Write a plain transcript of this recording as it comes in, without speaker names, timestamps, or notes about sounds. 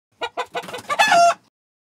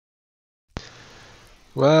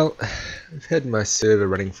Well, I've had my server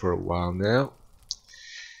running for a while now,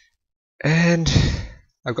 and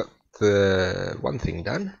I've got the one thing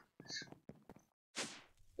done.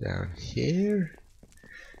 Down here.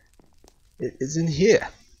 It is in here.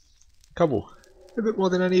 Cobble. A bit more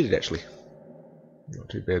than I needed actually. Not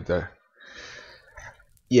too bad though.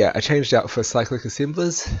 Yeah, I changed out for cyclic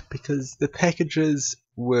assemblers because the packages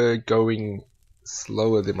were going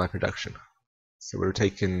slower than my production. So it would have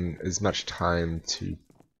taken as much time to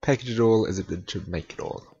package it all as it did to make it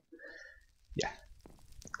all. Yeah.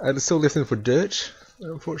 I'm still left in for dirt.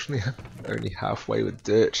 Unfortunately, I'm only halfway with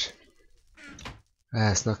dirt.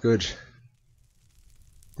 It's not good.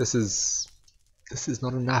 This is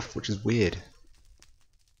not enough, which is weird.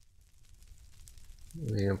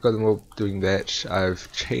 Yeah, I've got them all doing that.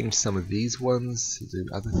 I've changed some of these ones to do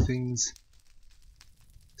other things.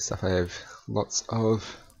 Stuff I have lots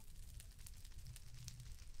of.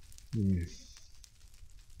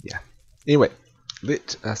 Yeah. Anyway,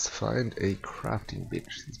 let us find a crafting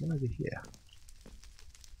bench. There's one over here.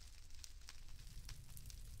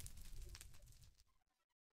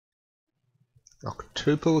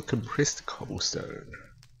 Octuple compressed cobblestone.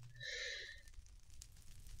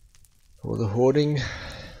 For the hoarding,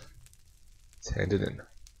 let's hand it in.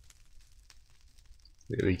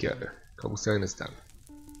 There we go. Cobblestone is done.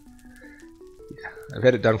 Yeah, I've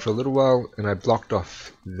had it done for a little while, and I blocked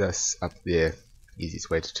off this up there. Easiest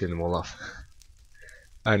way to turn them all off.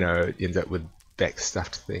 I know it ends up with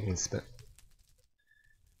backstuffed things, but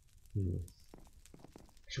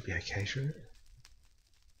should be okay, shouldn't it?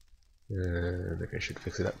 Maybe I should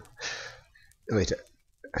fix it up later.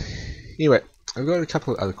 Anyway, I've got a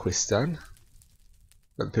couple of other quests done.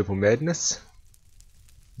 Got the Purple Madness.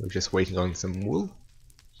 We're just waiting on some wool.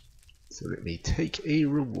 So let me take a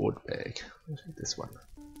reward bag. I'll take this one.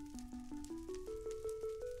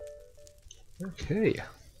 Okay.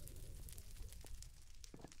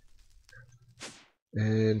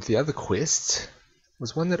 And the other quest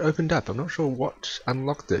was one that opened up. I'm not sure what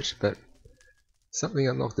unlocked it, but something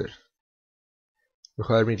unlocked it.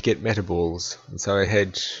 Required me to get meta balls, and so I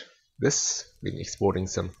had this. Been exporting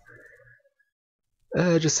some,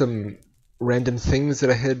 just some random things that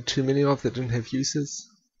I had too many of that didn't have uses.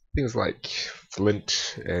 Things like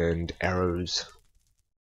flint and arrows.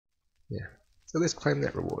 Yeah. So let's claim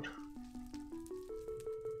that reward.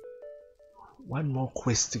 One more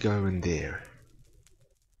quest to go in there.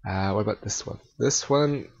 What about this one? This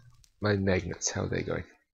one, my magnets, how are they going?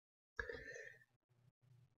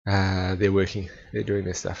 They're working. They're doing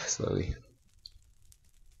their stuff slowly.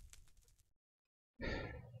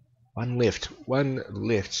 One left. One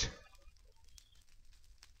left.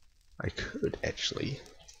 I could actually.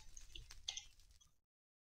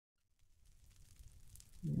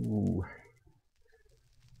 Ooh.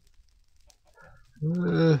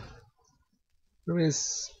 I mean,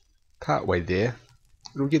 it's part way there.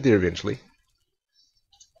 It'll get there eventually.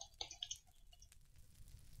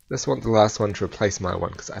 Just want the last one to replace my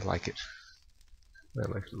one because I like it.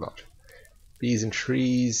 I like it a lot. Bees and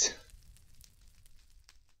trees.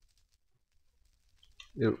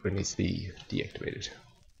 It needs to be deactivated.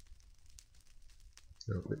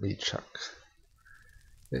 So let me chuck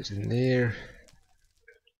that in there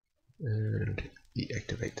and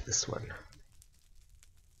deactivate this one.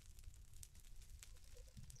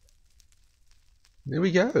 There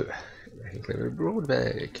we go. I can claim a broad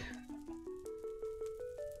bag.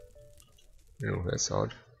 Oh, that's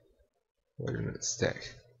odd. Why didn't it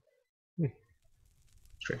stack?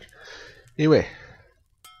 Strange. Anyway.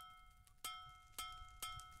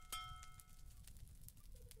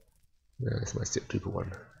 That's my step 2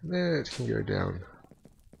 one. That can go down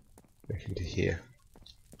back into here.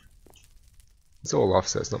 It's all off,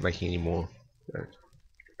 so it's not making any more.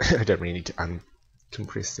 I don't really need to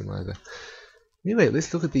uncompress them either. Anyway,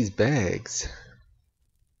 let's look at these bags.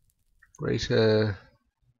 Greater.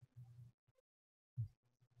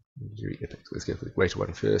 Let's go for the greater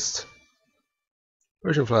one first.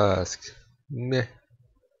 Potion flask. Meh.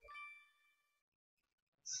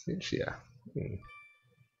 Cinchia.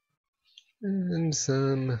 And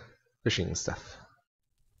some fishing stuff.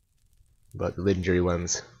 But the legendary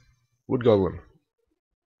ones. Wood Golem.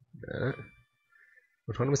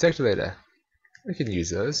 Autonomous Activator. I can use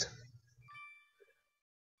those.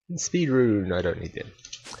 And Speed Rune, I don't need them.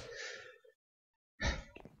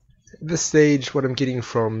 At this stage, what I'm getting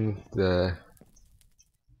from the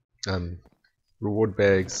reward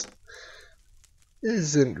bags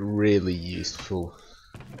isn't really useful.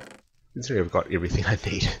 Considering I've got everything I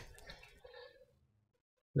need.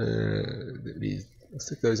 I'll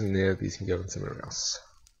stick those in there, these can go in somewhere else.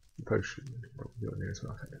 The potion will go in there as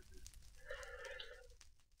well.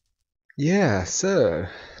 Yeah, so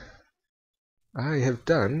I have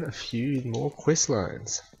done a few more quest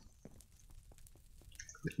lines.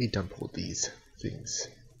 Let me dump all these things.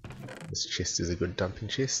 This chest is a good dumping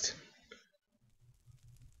chest.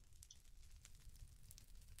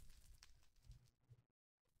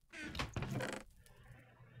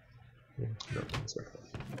 No, that's right.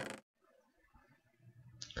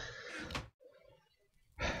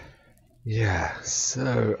 Yeah,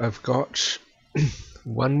 so I've got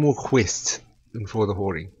one more quest before the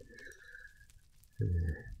hoarding.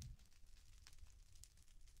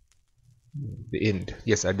 The end.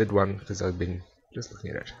 Yes, I did one because I've been just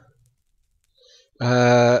looking at it.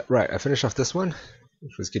 Right, I finished off this one,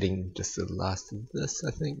 which was getting just the last of this,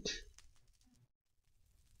 I think.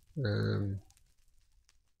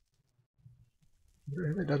 What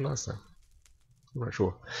have I done last time? I'm not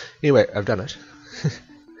sure. Anyway, I've done it.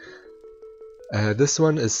 This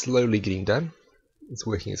one is slowly getting done. It's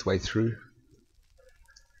working its way through.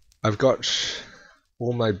 I've got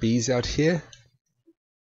all my bees out here.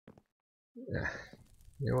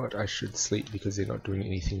 You know what? I should sleep because they're not doing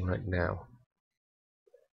anything right now.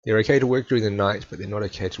 They're okay to work during the night, but they're not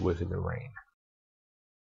okay to work in the rain.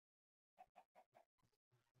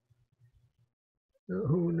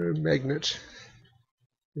 Oh no, magnet.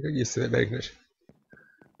 I got used to that magnet.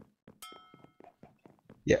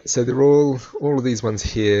 Yeah, so they're all of these ones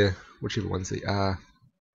here, whichever ones they are,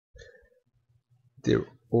 they're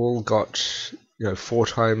all got 4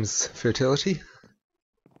 times fertility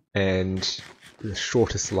and the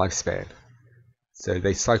shortest lifespan. So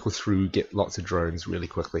they cycle through, get lots of drones really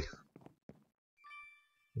quickly.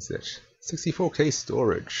 What's that? 64k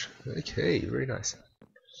storage. Okay, very nice.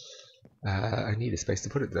 I need a space to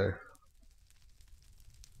put it though.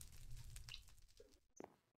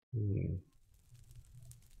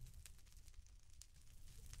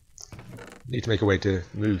 Need to make a way to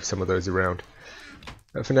move some of those around.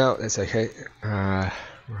 But for now, that's okay.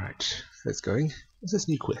 Right, that's going. What's this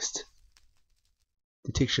new quest?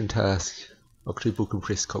 Detection task. Octuple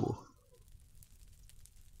compressed cobble.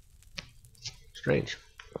 Strange.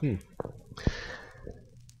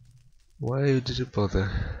 Why did it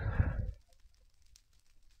bother?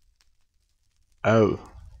 Oh.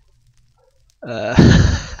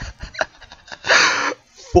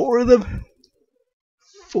 4 of them?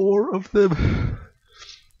 4 of them?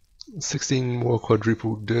 16 more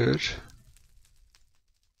quadruple dirt.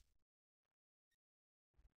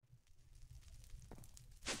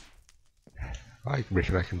 I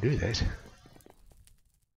reckon I can do that.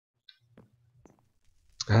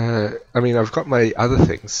 I mean, I've got my other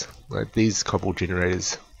things, like these cobble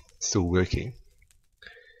generators, still working.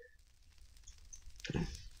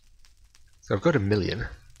 So I've got 1 million.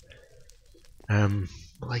 Will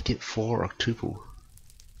I get 4 octuple?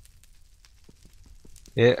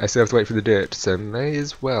 Yeah, I still have to wait for the dirt, so may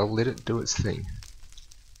as well let it do its thing.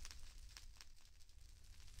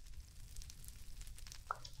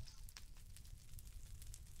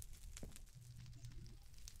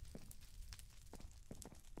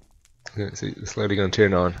 Yeah, see, it's slowly going to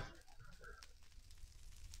turn on.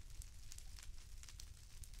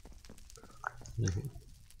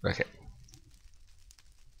 Okay.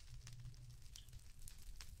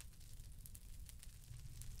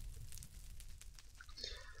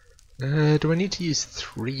 Do I need to use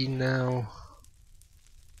 3 now?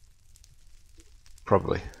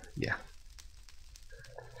 Probably, yeah.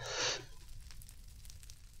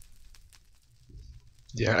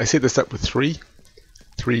 Yeah, I set this up with 3.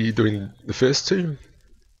 3 doing the first 2.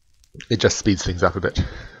 It just speeds things up a bit,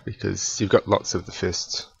 because you've got lots of the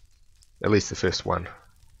first, at least the first one.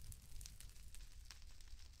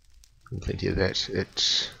 And plenty of that.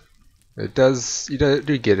 It does, you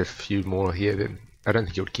do get a few more here, then I don't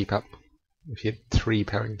think it would keep up if you had 3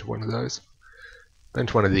 powering to one of those. But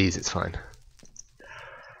into one of these, it's fine.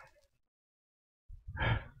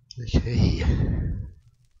 Okay.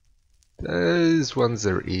 Those ones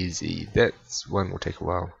are easy. That one will take a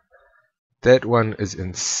while. That one is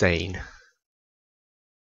insane.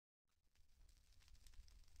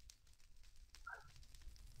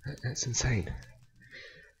 That's insane.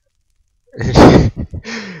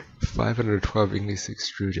 512 English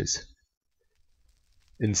extruders.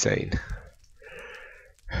 Insane.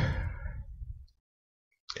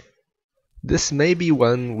 This may be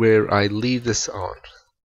one where I leave this on.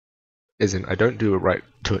 As in, I don't do it right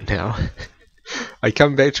to it now. I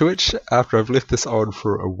come back to it after I've left this on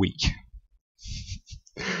for a week.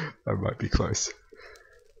 I might be close.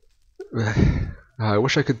 I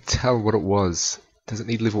wish I could tell what it was. Does it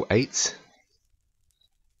need level 8?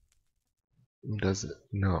 Does it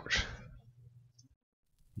not?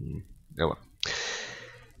 Oh well.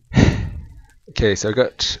 Okay, so I've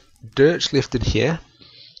got dirt left in here.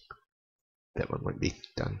 That one won't be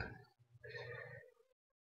done.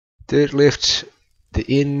 Dirt left, the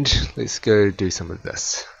end. Let's go do some of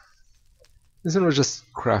this. This one was just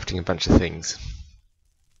crafting a bunch of things.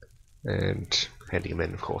 And handing them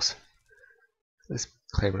in, of course. Let's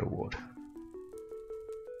claim a reward.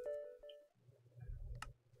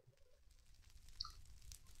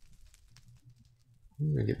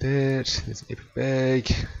 We get that. There's an epic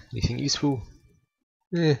bag. Anything useful?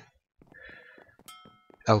 Eh.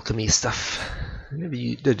 Alchemy stuff. I never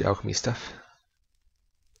did alchemy stuff.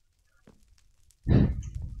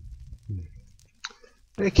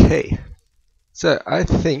 Okay. So I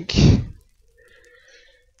think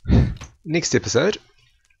next episode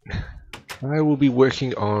I will be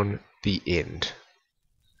working on the end.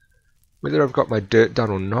 Whether I've got my dirt done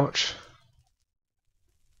or not,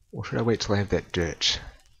 or should I wait till I have that dirt?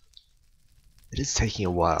 It is taking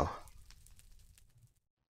a while.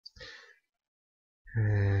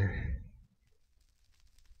 Man,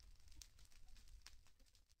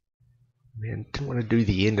 didn't want to do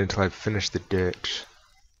the end until I've finished the dirt.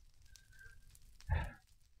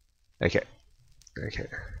 Okay.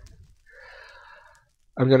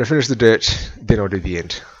 I'm going to finish the dirt, then I'll do the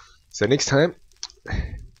end. So next time,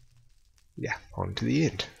 yeah, on to the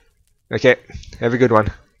end. Okay, have a good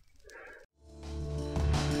one.